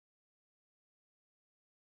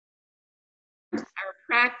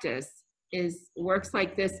practice works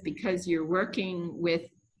like this because you're working with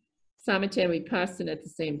samatha and vipassana at the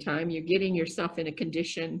same time. You're getting yourself in a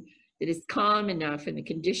condition that is calm enough and the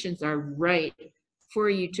conditions are right for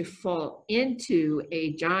you to fall into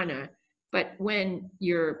a jhana. But when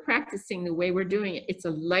you're practicing the way we're doing it, it's a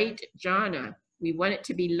light jhana. We want it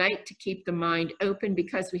to be light to keep the mind open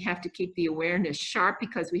because we have to keep the awareness sharp,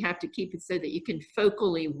 because we have to keep it so that you can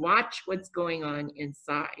focally watch what's going on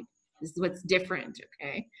inside. This is what's different,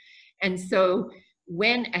 okay? And so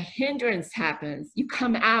when a hindrance happens, you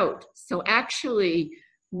come out. So actually,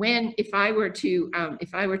 if I were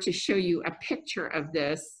to show you a picture of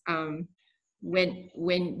this, when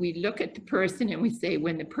we look at the person and we say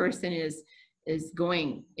when the person is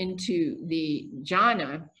going into the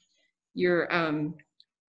jhana,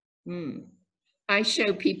 I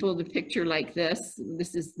show people the picture like this.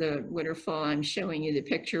 This is the waterfall. I'm showing you the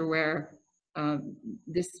picture where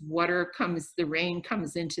this the rain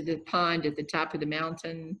comes into the pond at the top of the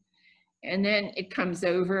mountain, and then it comes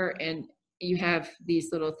over and you have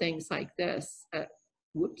these little things like this.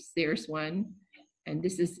 Whoops, there's one. And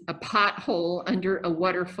this is a pothole under a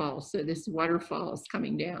waterfall. So this waterfall is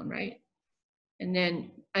coming down, right? And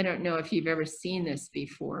then, I don't know if you've ever seen this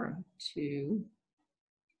before. 2,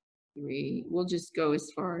 3, we'll just go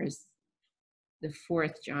as far as the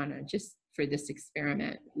 4th jhana, just for this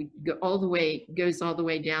experiment. We go goes all the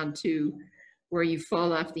way down to where you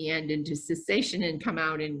fall off the end into cessation and come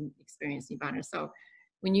out and experience nibbana. So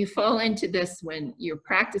when you fall into this, when you're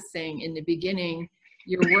practicing in the beginning,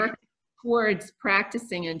 you're working towards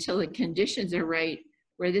practicing until the conditions are right,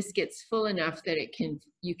 where this gets full enough that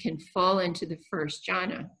you can fall into the 1st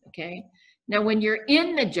jhana, okay? Now, when you're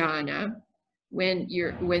in the jhana, when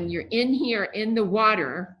you're in here in the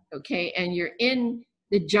water, okay, and you're in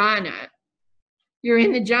the jhana,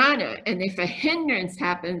 and if a hindrance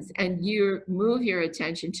happens and you move your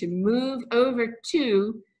attention to move over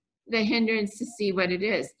to the hindrance to see what it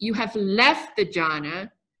is, you have left the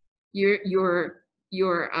jhana. Your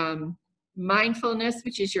mindfulness,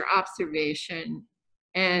 which is your observation,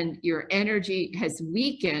 and your energy has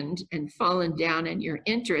weakened and fallen down in your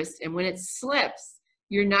interest. And when it slips,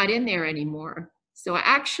 you're not in there anymore. So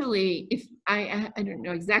actually, if I don't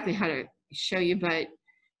know exactly how to show you, but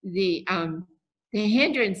the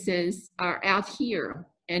hindrances are out here.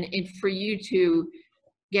 And for you to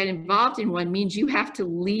get involved in one means you have to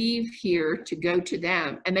leave here to go to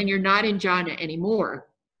them. And then you're not in jhana anymore.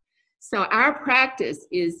 So our practice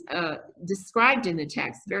is described in the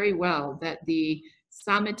text very well, that the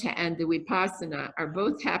samatha and the vipassana are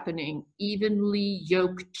both happening evenly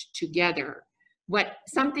yoked together.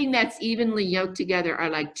 Something that's evenly yoked together are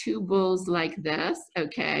like 2 bulls like this,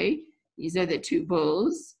 okay? These are the 2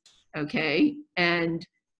 bulls, okay? And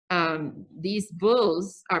these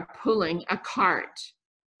bulls are pulling a cart,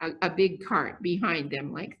 a big cart behind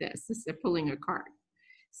them like this. They're pulling a cart.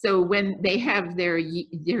 So when they have they're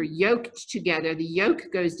yoked together, the yoke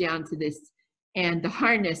goes down to this, and the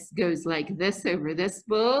harness goes like this over this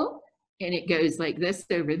bull, and it goes like this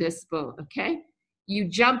over this bull, okay? You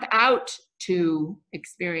jump out to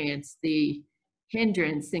experience the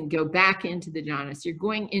hindrance and go back into the jhanas. You're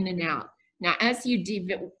going in and out. Now, as you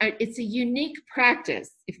it's a unique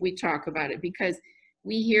practice if we talk about it, because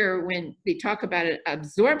we hear when they talk about an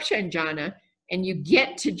absorption jhana, and you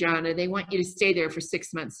get to jhana, they want you to stay there for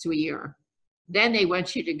 6 months to a year. Then they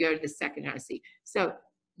want you to go to the second jhana. So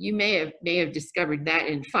you may have discovered that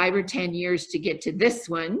in 5 or 10 years to get to this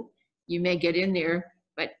one, you may get in there,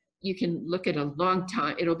 but you can look at a long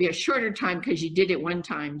time. It'll be a shorter time because you did it one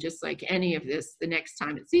time, just like any of this. The next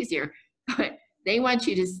time it's easier, but they want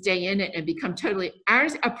you to stay in it and become totally, our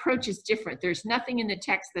approach is different. There's nothing in the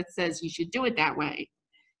text that says you should do it that way.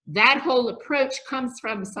 That whole approach comes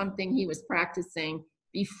from something he was practicing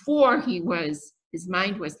before his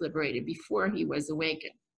mind was liberated, before he was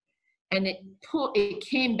awakened. And it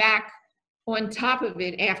came back on top of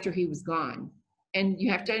it after he was gone. And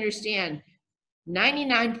you have to understand,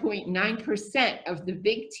 99.9% of the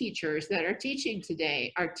big teachers that are teaching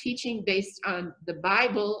today are teaching based on the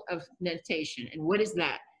Bible of meditation. And what is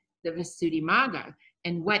that? The Visuddhimagga.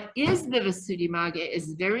 And what is the Visuddhimagga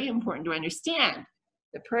is very important to understand.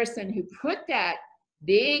 The person who put that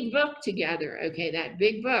big book together, okay, that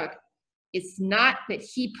big book, it's not that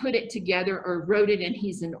he put it together or wrote it and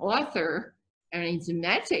he's an author and he's a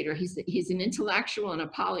meditator. He's an intellectual and a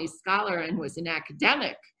Pali scholar and was an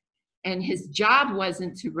academic. And his job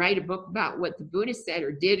wasn't to write a book about what the Buddha said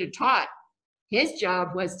or did or taught. His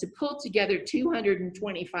job was to pull together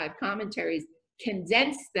 225 commentaries,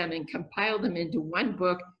 condense them and compile them into one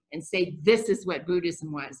book and say, this is what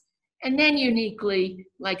Buddhism was. And then uniquely,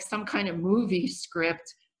 like some kind of movie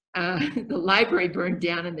script, the library burned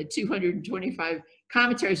down and the 225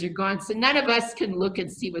 commentaries are gone. So none of us can look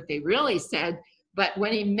and see what they really said. But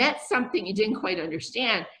when he met something he didn't quite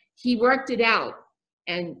understand, he worked it out.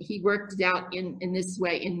 And he worked it out in this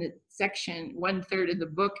way. In the section, 1/3 of the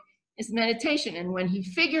book is meditation. And when he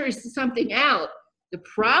figures something out, the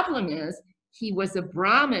problem is he was a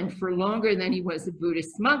Brahmin for longer than he was a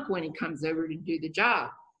Buddhist monk when he comes over to do the job.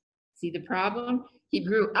 See the problem? He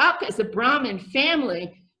grew up as a Brahmin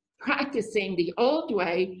family practicing the old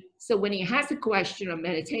way. So when he has a question on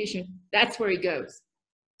meditation, that's where he goes.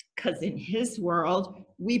 Because in his world,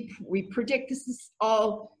 we predict, this is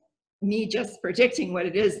all me just predicting what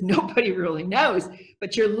it is. Nobody really knows.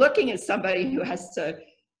 But you're looking at somebody who has to,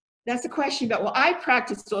 that's a question about, well, I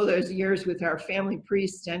practiced all those years with our family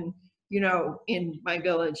priest and, you know, in my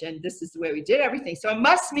village, and this is the way we did everything. So it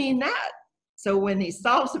must mean that. So when he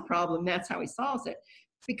solves a problem, that's how he solves it.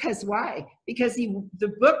 Because why? Because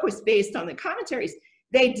the book was based on the commentaries.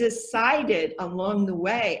 They decided along the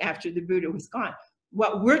way after the Buddha was gone,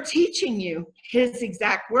 what we're teaching you, his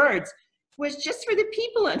exact words, was just for the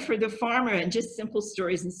people and for the farmer and just simple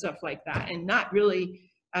stories and stuff like that. And not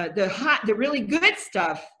really, the really good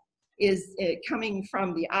stuff is coming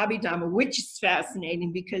from the Abhidhamma, which is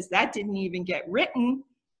fascinating because that didn't even get written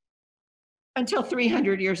until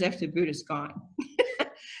 300 years after Buddha's gone.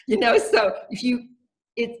 You know, so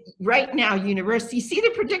it's right now university, you see the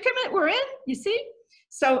predicament we're in, you see?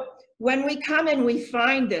 So when we come and we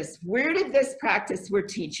find this, where did this practice we're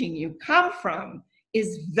teaching you come from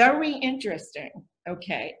is very interesting,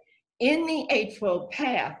 okay? In the Eightfold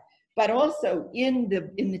Path, but also in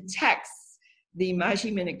the texts, the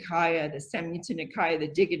Majjhima Nikaya, the Samyutta Nikaya, the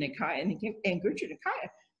Digha Nikaya, and the Anguttara Nikaya.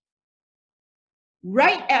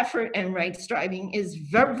 Right effort and right striving is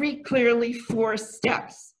very clearly 4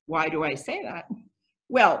 steps. Why do I say that?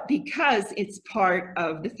 Well, because it's part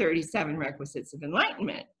of the 37 requisites of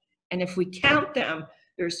enlightenment. And if we count them,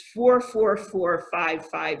 there's 4, 4, 4, 5,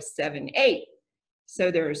 5, 7, 8.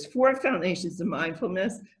 So there's 4 foundations of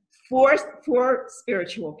mindfulness, 4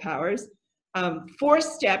 spiritual powers, 4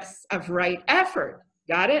 steps of right effort.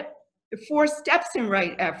 Got it? The 4 steps in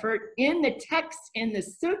right effort in the text in the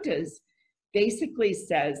suttas basically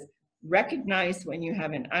says, recognize when you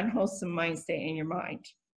have an unwholesome mind state in your mind.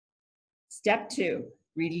 Step 2,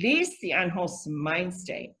 release the unwholesome mind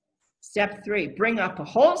state. Step 3, bring up a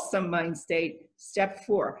wholesome mind state. Step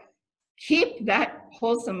 4, keep that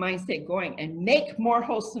wholesome mind state going and make more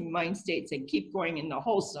wholesome mind states and keep going in the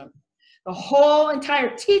wholesome. The whole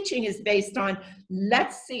entire teaching is based on,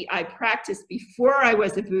 let's see, I practiced before I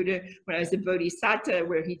was a Buddha, when I was a Bodhisattva,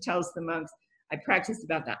 where he tells the monks, I practiced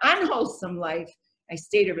about the unwholesome life. I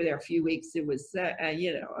stayed over there a few weeks. It was,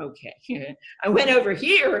 you know, okay. I went over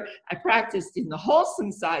here. I practiced in the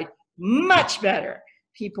wholesome side, much better.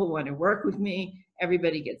 People want to work with me.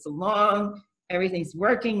 Everybody gets along. Everything's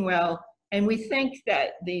working well. And we think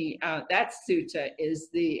that that sutta is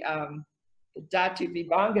the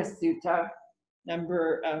Visuddhimagga Sutta,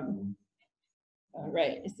 number,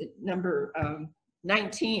 is it number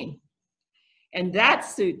 19. And that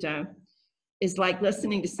sutta is like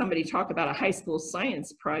listening to somebody talk about a high school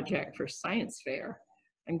science project for science fair.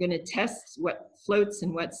 I'm going to test what floats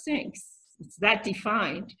and what sinks. It's that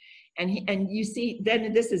defined. And you see,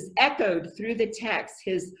 then this is echoed through the text.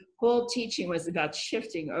 His whole teaching was about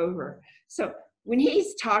shifting over. So when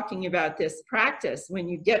he's talking about this practice, when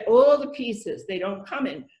you get all the pieces, they don't come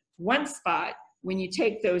in one spot. When you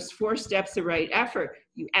take those 4 steps of right effort,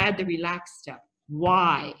 you add the relaxed step.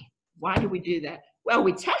 Why? Why do we do that? Well,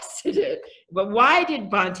 we tested it, but why did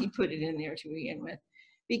Bhante put it in there to begin with?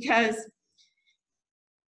 Because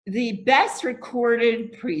the best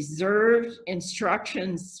recorded, preserved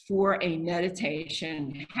instructions for a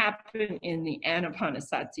meditation happen in the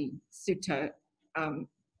Anapanasati Sutta,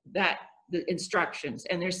 the instructions,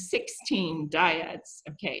 and there's 16 dyads,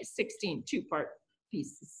 okay, 16 2-part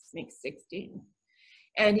pieces, makes 16.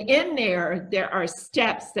 And in there are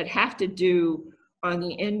steps that have to do on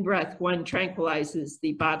the in-breath, one tranquilizes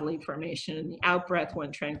the bodily formation, and the out-breath,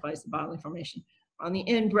 one tranquilizes the bodily formation. On the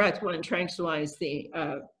in-breath, one tranquilizes the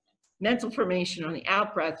mental formation. On the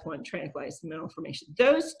out-breath, one tranquilizes the mental formation.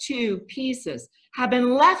 Those 2 pieces have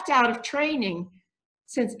been left out of training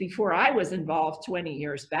since before I was involved 20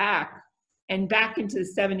 years back. And back into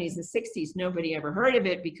the 70s and 60s, nobody ever heard of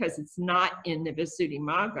it because it's not in the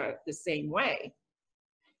Visuddhimagga the same way.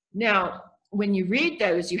 Now, when you read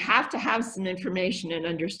those, you have to have some information and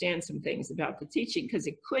understand some things about the teaching because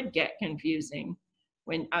it could get confusing.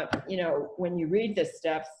 When, you know, when you read the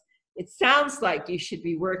steps, it sounds like you should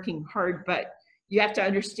be working hard, but you have to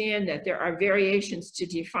understand that there are variations to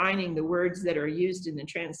defining the words that are used in the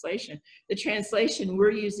translation. The translation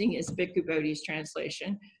we're using is Bhikkhu Bodhi's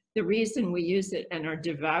translation. The reason we use it and are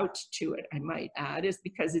devout to it, I might add, is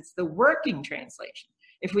because it's the working translation.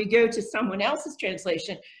 If we go to someone else's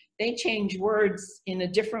translation, they change words in a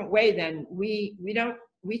different way than we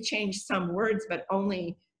change some words, but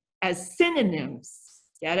only as synonyms.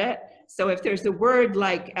 Get it? So if there's a word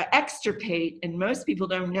like extirpate, and most people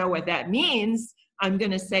don't know what that means, I'm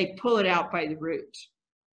going to say pull it out by the root.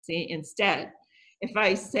 See, instead. If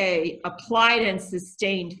I say applied and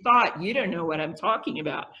sustained thought, you don't know what I'm talking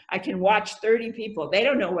about. I can watch 30 people. They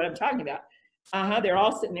don't know what I'm talking about. They're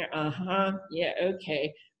all sitting there. Yeah,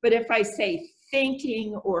 okay. But if I say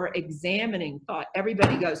thinking or examining thought,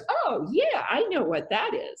 everybody goes, oh, yeah, I know what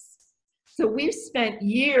that is. So we've spent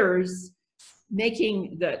years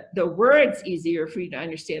making the words easier for you to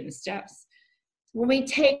understand the steps. When we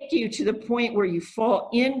take you to the point where you fall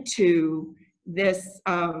into this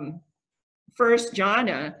first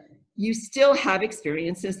jhana, you still have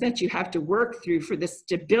experiences that you have to work through for the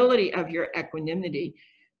stability of your equanimity.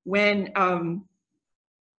 When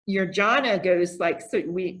your jhana goes like, so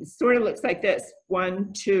it sort of looks like this,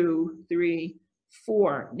 1, 2, 3,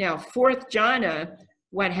 4. Now, fourth jhana,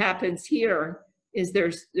 what happens here is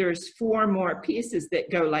there's 4 more pieces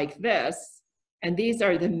that go like this, and these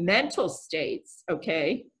are the mental states,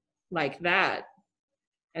 okay, like that.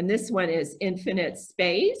 And this one is infinite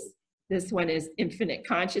space. This one is infinite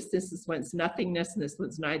consciousness. This one's nothingness, and this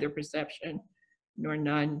one's neither perception nor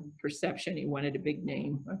non-perception. He wanted a big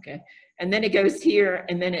name, okay. And then it goes here,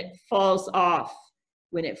 and then it falls off.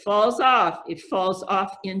 When it falls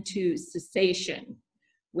off into cessation.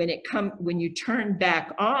 When you turn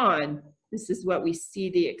back on, this is what we see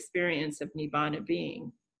the experience of Nibbana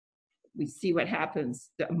being. We see what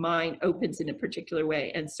happens. The mind opens in a particular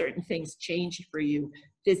way, and certain things change for you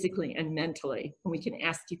physically and mentally. And we can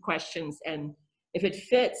ask you questions, and if it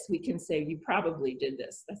fits, we can say, you probably did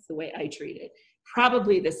this. That's the way I treat it.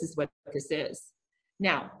 Probably this is what this is.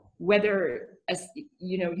 Now, whether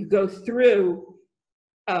you go through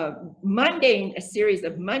a series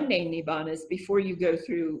of mundane nibbanas before you go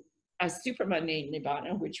through a super mundane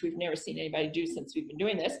nibbana, which we've never seen anybody do since we've been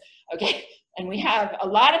doing this, okay? And a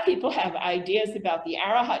lot of people have ideas about the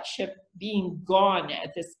arahatship being gone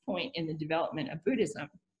at this point in the development of Buddhism.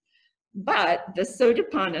 But the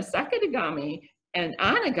Sotapanna, Sakadagami, and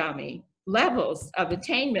Anagami levels of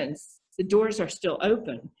attainments, the doors are still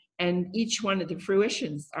open, and each one of the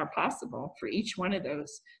fruitions are possible for each one of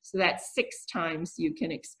those. So that's 6 times you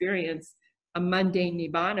can experience a mundane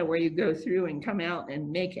nibbana where you go through and come out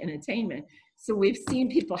and make an attainment. So we've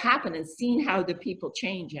seen people happen and seen how the people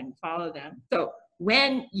change and follow them. So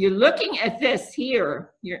when you're looking at this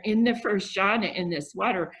here, you're in the first jhana in this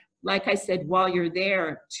water. Like I said, while you're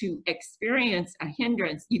there to experience a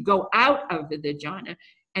hindrance, you go out of the jhana,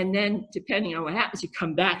 and then depending on what happens, you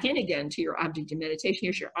come back in again to your object of meditation.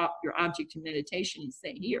 Here's your object of meditation, you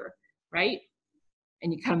say here, right?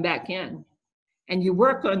 And you come back in. And you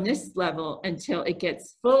work on this level until it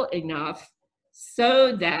gets full enough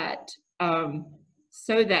so that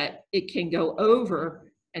it can go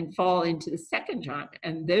over and fall into the second jhana.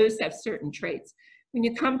 And those have certain traits. When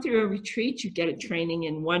you come through a retreat, you get a training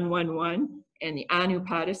in 111 and the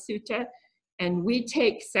Anupada Sutta. And we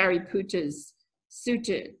take Sariputta's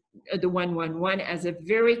Sutta, the 111, as a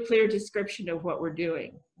very clear description of what we're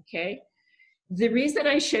doing, okay? The reason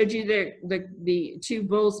I showed you the 2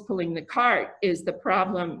 bulls pulling the cart is the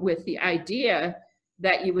problem with the idea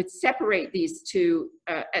that you would separate these 2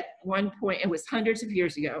 at one point. It was hundreds of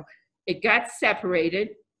years ago. It got separated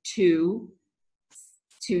to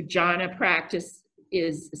jhana practice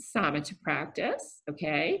is samatha practice,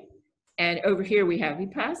 okay? And over here we have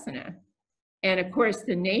vipassana. And of course,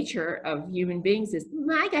 the nature of human beings is,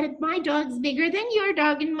 my dog's bigger than your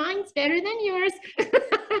dog and mine's better than yours.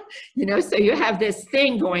 So you have this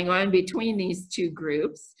thing going on between these 2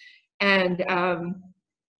 groups. And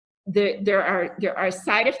there are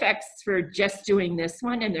side effects for just doing this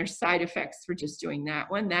one, and there's side effects for just doing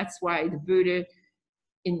that one. That's why the Buddha,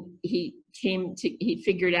 he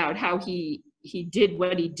figured out how he did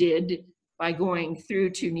what he did by going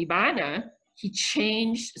through to Nibbana. He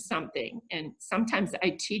changed something. And sometimes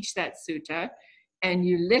I teach that sutta, and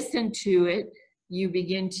you listen to it, you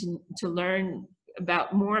begin to learn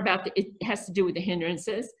more about it has to do with the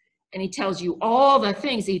hindrances. And he tells you all the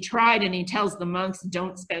things he tried, and he tells the monks,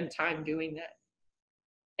 don't spend time doing that.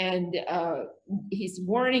 And he's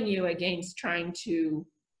warning you against trying to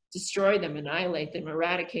destroy them, annihilate them,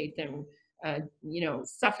 eradicate them,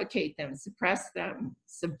 suffocate them, suppress them,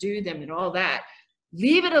 subdue them, and all that.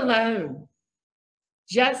 Leave it alone.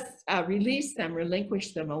 Just release them,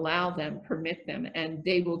 relinquish them, allow them, permit them, and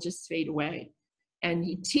they will just fade away. And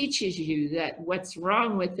he teaches you that what's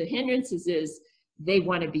wrong with the hindrances is they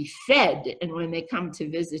want to be fed. And when they come to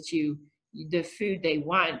visit you, the food they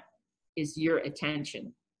want is your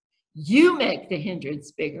attention. You make the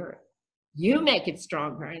hindrance bigger. You make it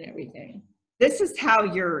stronger and everything. This is how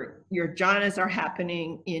your jhanas are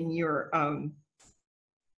happening in your,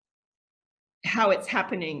 how it's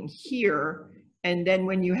happening here. And then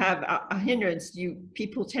when you have a hindrance,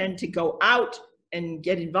 people tend to go out and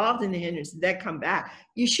get involved in the hindrance, then come back.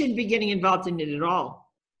 You shouldn't be getting involved in it at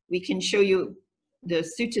all. We can show you the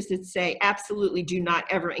suttas that say absolutely do not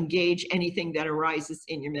ever engage anything that arises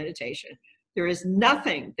in your meditation. There is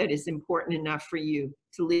nothing that is important enough for you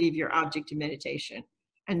to leave your object of meditation.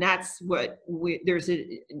 And that's what there's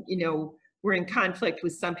a, you know, we're in conflict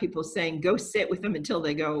with some people saying, go sit with them until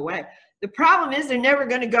they go away. The problem is they're never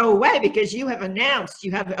going to go away because you have announced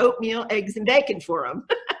you have oatmeal, eggs, and bacon for them.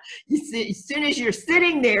 You see, as soon as you're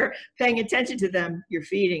sitting there paying attention to them, you're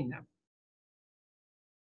feeding them.